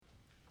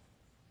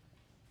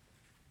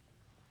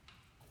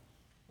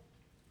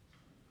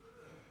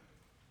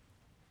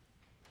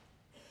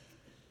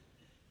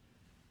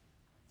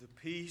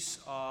peace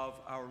of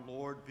our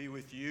Lord be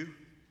with you.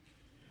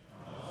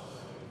 And also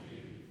with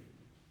you.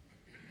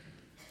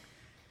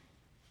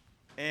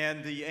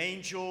 And the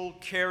angel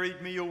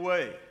carried me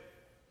away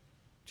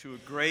to a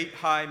great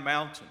high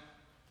mountain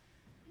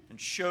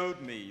and showed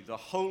me the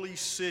holy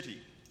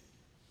city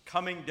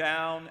coming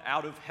down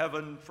out of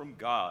heaven from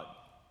God.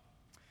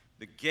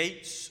 The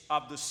gates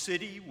of the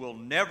city will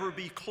never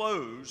be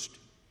closed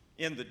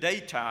in the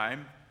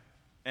daytime,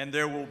 and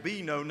there will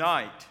be no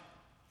night.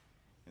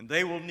 And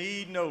they will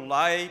need no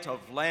light of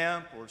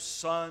lamp or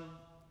sun,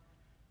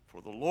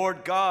 for the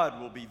Lord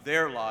God will be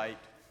their light,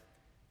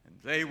 and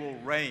they will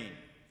reign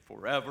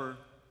forever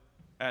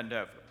and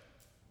ever.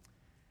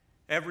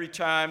 Every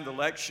time the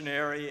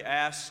lectionary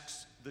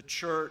asks the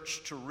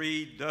church to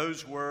read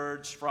those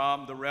words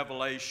from the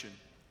Revelation,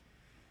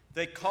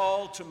 they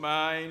call to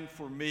mind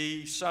for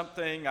me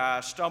something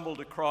I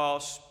stumbled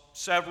across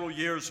several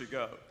years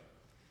ago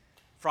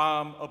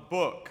from a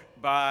book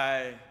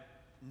by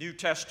New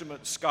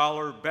Testament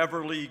scholar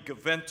Beverly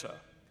Gaventa,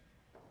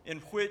 in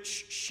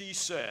which she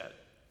said,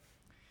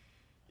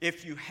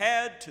 if you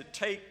had to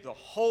take the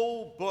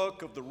whole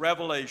book of the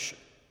Revelation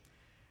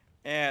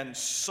and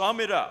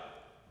sum it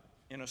up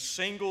in a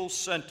single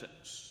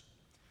sentence,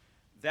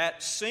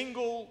 that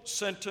single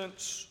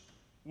sentence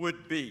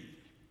would be,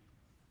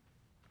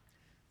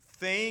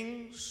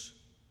 things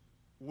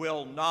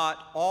will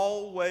not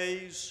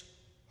always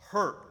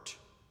hurt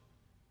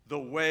the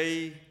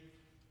way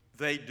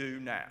they do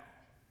now.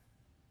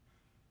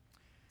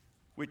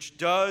 Which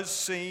does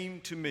seem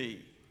to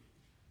me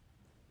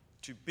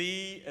to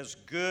be as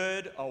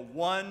good a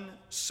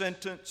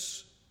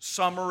one-sentence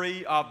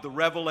summary of the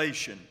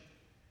Revelation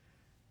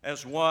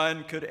as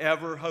one could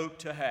ever hope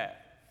to have.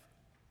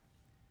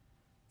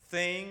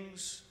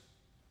 Things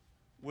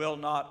will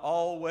not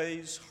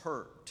always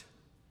hurt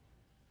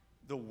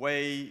the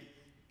way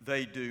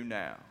they do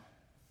now.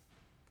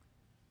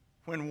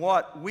 When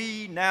what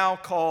we now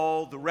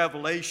call the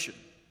Revelation,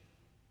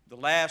 the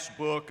last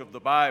book of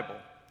the Bible,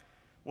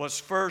 was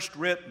first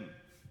written,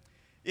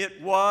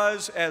 it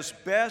was, as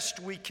best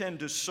we can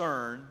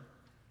discern,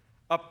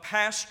 a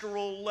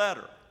pastoral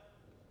letter.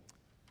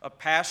 A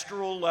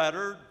pastoral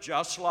letter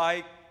just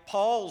like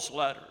Paul's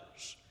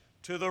letters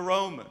to the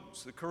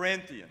Romans, the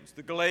Corinthians,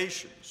 the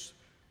Galatians,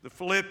 the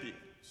Philippians.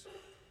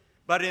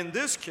 But in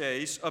this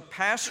case, a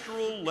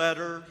pastoral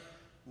letter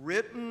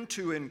written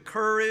to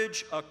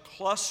encourage a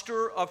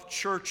cluster of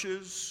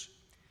churches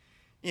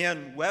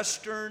in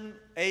Western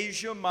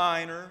Asia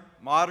Minor,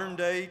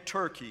 modern-day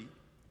Turkey,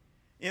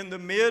 in the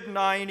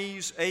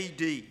mid-90s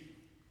AD.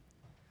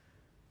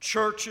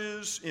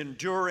 Churches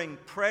enduring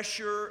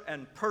pressure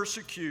and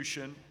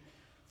persecution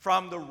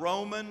from the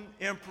Roman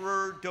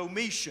Emperor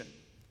Domitian,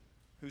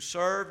 who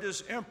served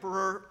as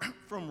emperor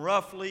from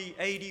roughly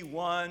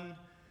 81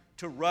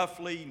 to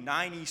roughly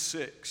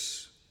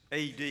 96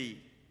 AD.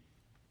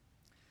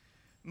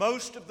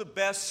 Most of the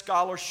best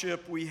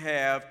scholarship we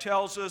have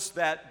tells us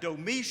that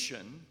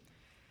Domitian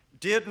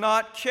did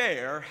not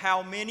care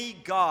how many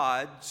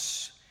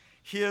gods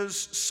his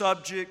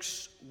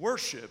subjects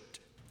worshiped,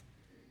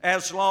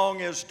 as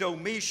long as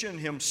Domitian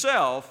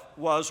himself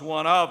was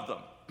one of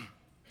them.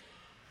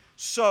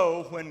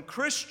 So when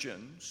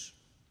Christians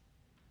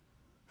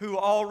who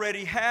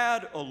already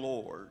had a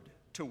Lord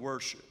to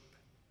worship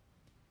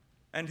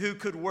and who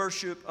could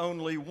worship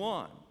only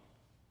one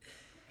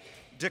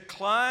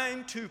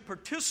declined to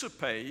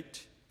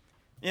participate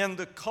in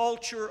the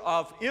culture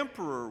of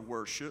emperor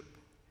worship,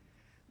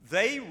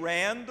 they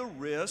ran the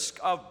risk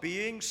of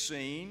being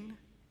seen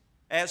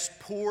as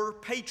poor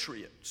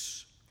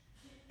patriots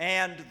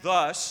and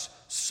thus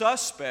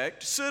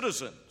suspect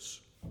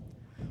citizens.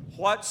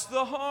 What's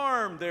the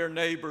harm, their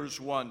neighbors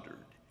wondered,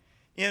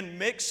 in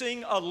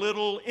mixing a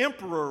little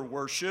emperor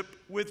worship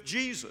with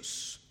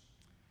Jesus?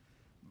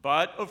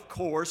 But of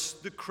course,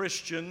 the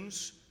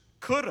Christians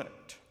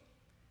couldn't.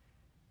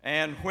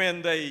 And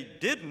when they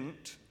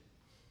didn't,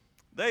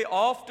 they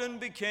often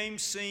became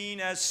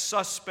seen as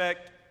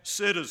suspect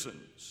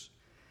citizens,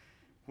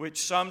 which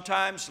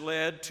sometimes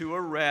led to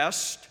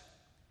arrest,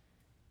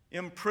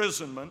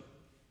 imprisonment,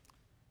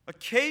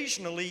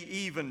 occasionally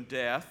even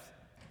death,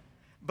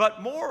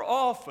 but more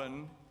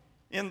often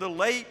in the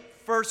late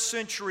first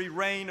century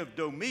reign of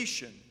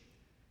Domitian,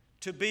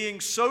 to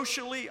being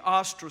socially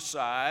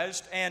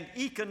ostracized and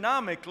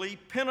economically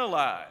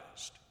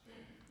penalized.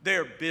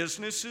 Their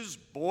businesses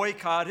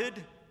boycotted,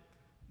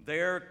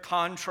 their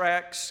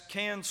contracts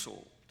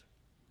canceled.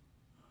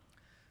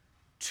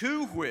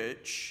 To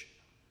which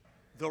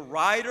the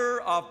writer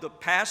of the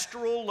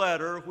pastoral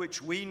letter, which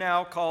we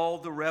now call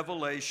the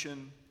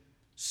Revelation,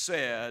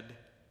 said,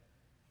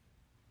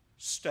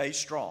 stay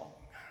strong.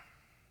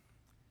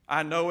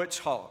 I know it's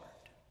hard.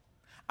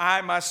 I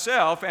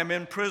myself am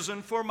in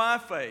prison for my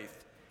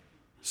faith,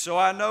 so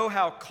I know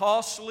how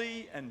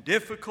costly and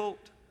difficult,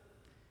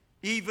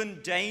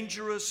 even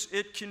dangerous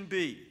it can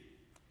be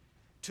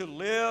to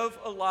live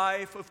a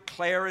life of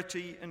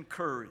clarity and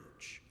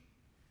courage.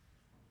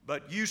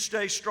 But you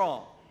stay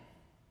strong,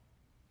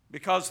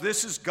 because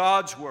this is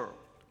God's world,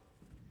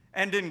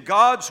 And in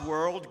God's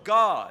world,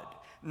 God,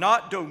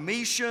 not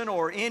Domitian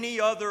or any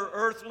other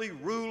earthly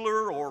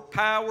ruler or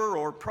power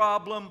or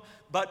problem,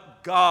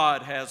 but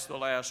God has the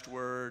last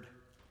word.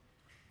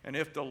 And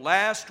if the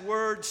last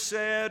word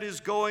said is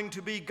going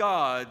to be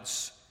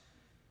God's,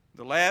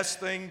 the last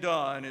thing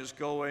done is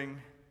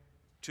going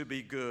to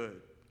be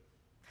good.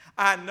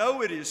 I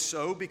know it is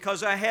so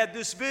because I had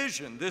this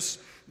vision, this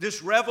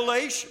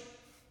revelation,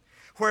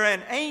 where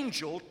an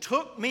angel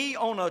took me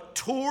on a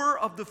tour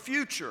of the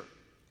future.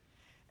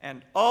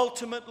 And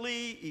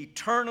ultimately,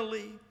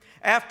 eternally,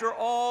 after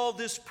all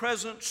this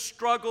present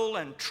struggle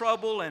and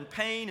trouble and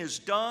pain is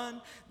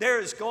done, there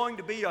is going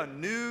to be a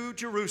new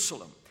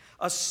Jerusalem,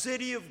 a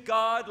city of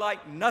God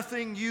like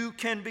nothing you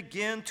can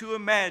begin to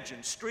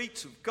imagine.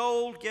 Streets of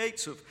gold,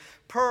 gates of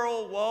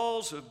pearl,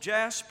 walls of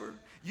jasper.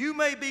 You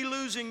may be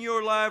losing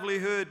your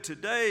livelihood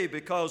today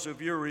because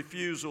of your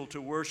refusal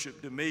to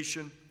worship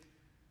Domitian,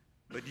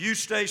 but you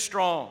stay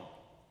strong,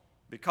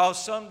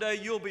 because someday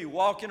you'll be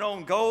walking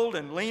on gold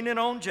and leaning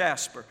on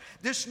jasper.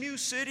 This new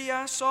city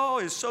I saw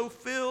is so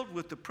filled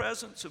with the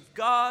presence of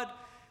God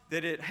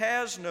that it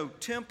has no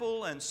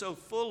temple, and so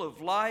full of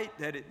light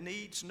that it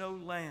needs no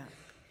lamp.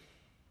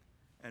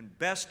 And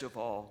best of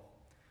all,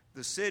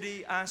 the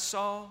city I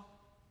saw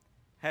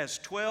has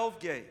 12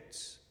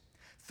 gates,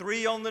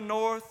 3 on the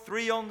north,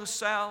 3 on the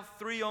south,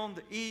 3 on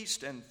the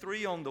east, and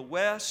 3 on the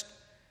west,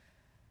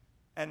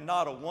 and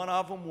not a one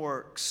of them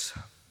works.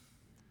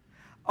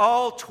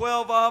 All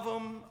 12 of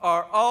them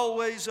are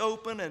always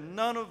open, and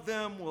none of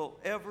them will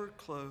ever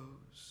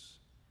close.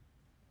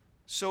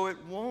 So it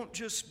won't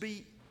just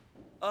be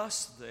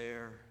us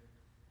there.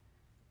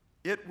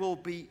 It will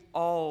be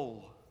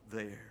all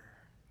there.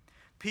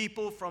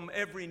 People from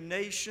every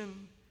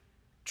nation,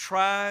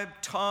 tribe,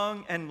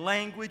 tongue, and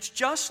language,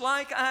 just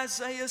like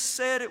Isaiah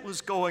said it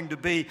was going to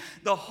be.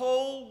 The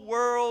whole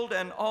world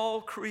and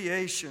all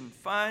creation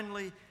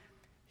finally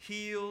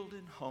healed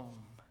and home.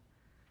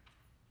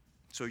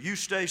 So you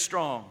stay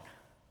strong,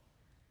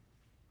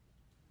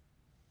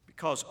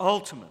 because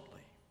ultimately,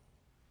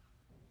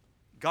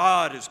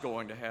 God is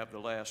going to have the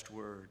last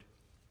word.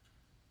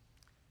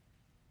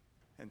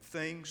 And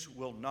things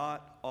will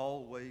not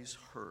always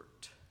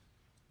hurt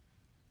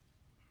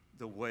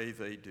the way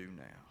they do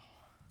now.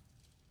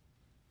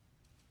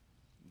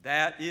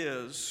 That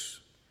is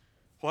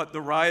what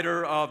the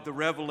writer of the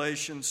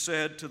Revelation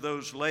said to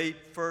those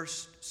late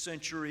first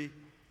century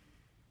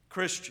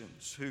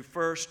Christians who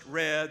first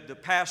read the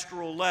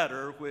pastoral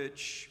letter,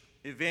 which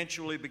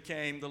eventually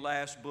became the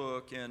last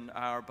book in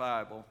our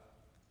Bible.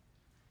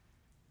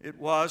 It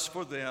was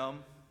for them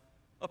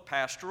a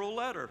pastoral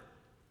letter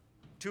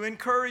to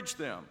encourage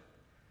them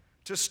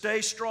to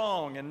stay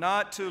strong and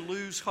not to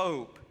lose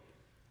hope,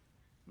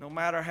 no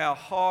matter how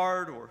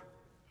hard or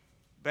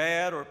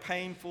bad or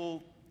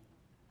painful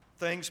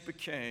things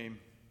became,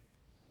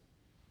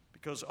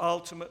 because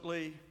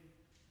ultimately,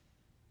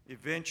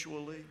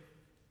 eventually,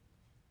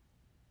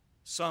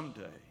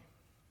 someday,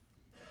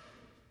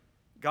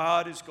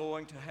 God is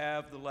going to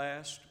have the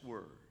last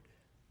word.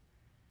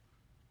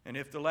 And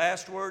if the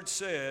last word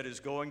said is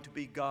going to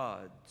be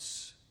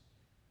God's,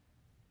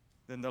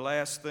 then the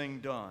last thing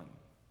done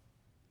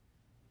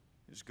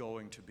is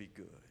going to be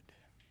good.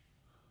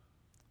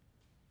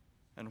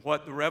 And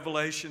what the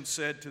Revelation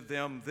said to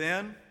them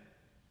then,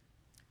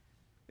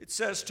 it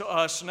says to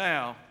us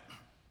now.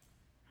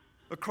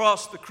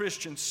 Across the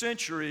Christian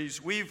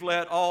centuries, we've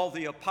let all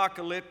the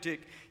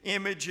apocalyptic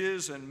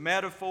images and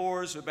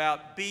metaphors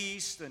about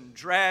beasts and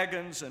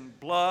dragons and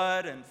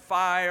blood and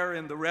fire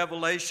in the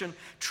Revelation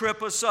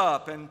trip us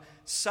up and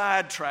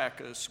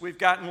sidetrack us. We've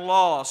gotten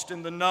lost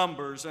in the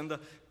numbers and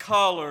the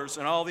colors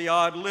and all the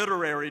odd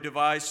literary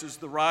devices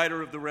the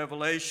writer of the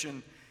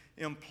Revelation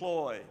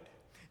employed.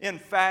 In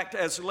fact,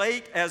 as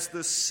late as the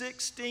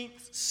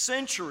 16th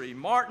century,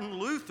 Martin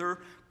Luther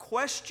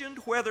questioned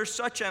whether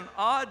such an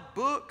odd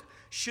book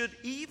should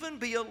even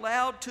be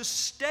allowed to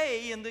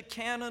stay in the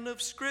canon of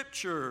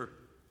Scripture.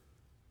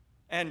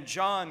 And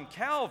John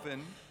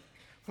Calvin,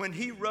 when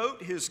he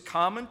wrote his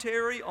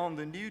commentary on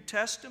the New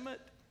Testament,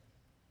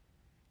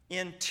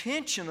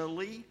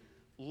 intentionally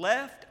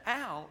left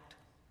out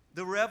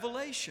the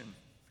Revelation.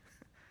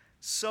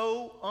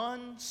 So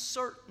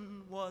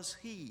uncertain was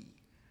he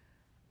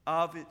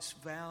of its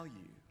value.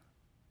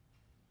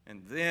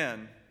 And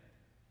then,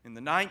 in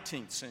the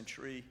 19th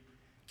century,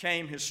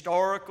 came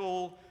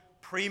historical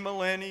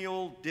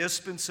premillennial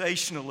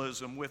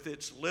dispensationalism with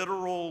its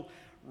literal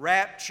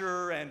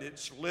rapture and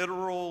its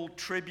literal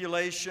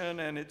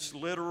tribulation and its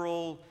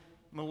literal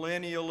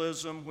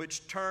millennialism,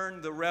 which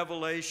turned the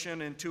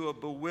Revelation into a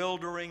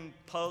bewildering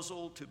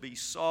puzzle to be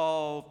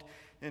solved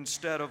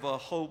instead of a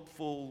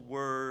hopeful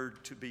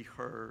word to be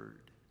heard.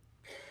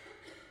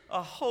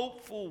 A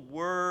hopeful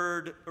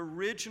word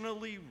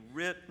originally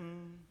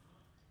written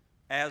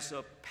as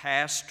a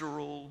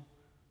pastoral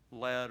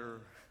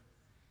letter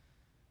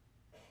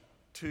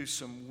to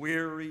some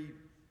weary,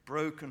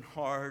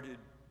 broken-hearted,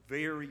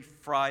 very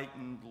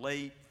frightened,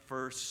 late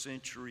first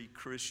century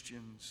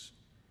Christians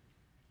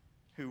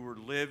who were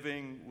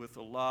living with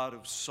a lot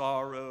of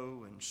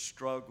sorrow and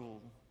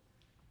struggle,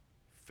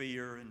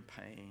 fear and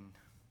pain.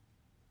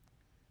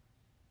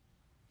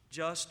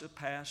 Just a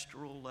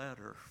pastoral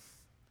letter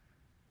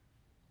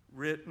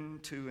written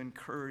to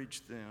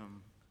encourage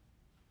them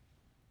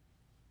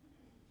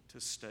to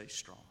stay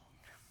strong.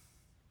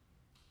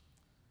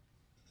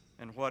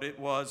 And what it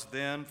was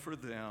then for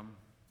them,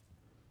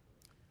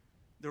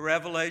 the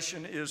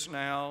revelation is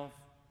now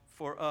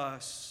for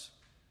us.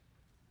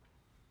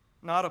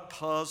 Not a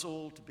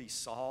puzzle to be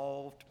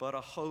solved, but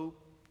a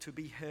hope to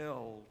be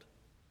held.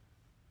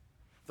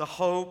 The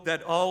hope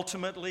that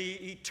ultimately,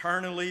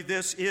 eternally,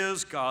 this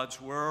is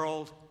God's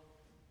world.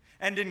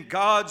 And in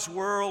God's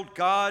world,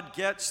 God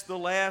gets the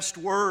last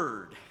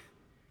word.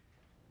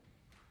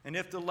 And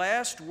if the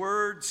last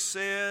word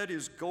said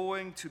is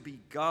going to be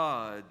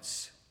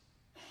God's,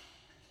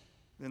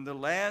 then the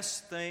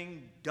last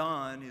thing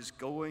done is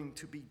going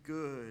to be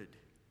good.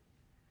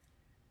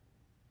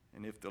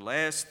 And if the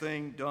last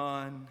thing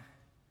done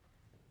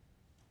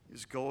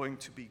is going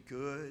to be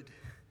good,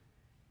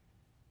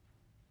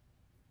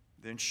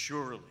 then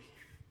surely,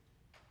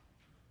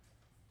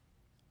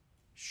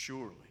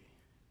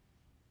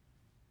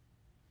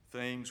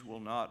 things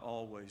will not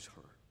always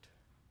hurt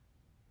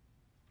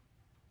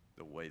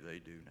the way they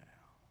do now.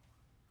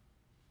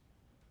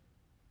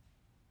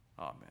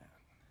 Amen.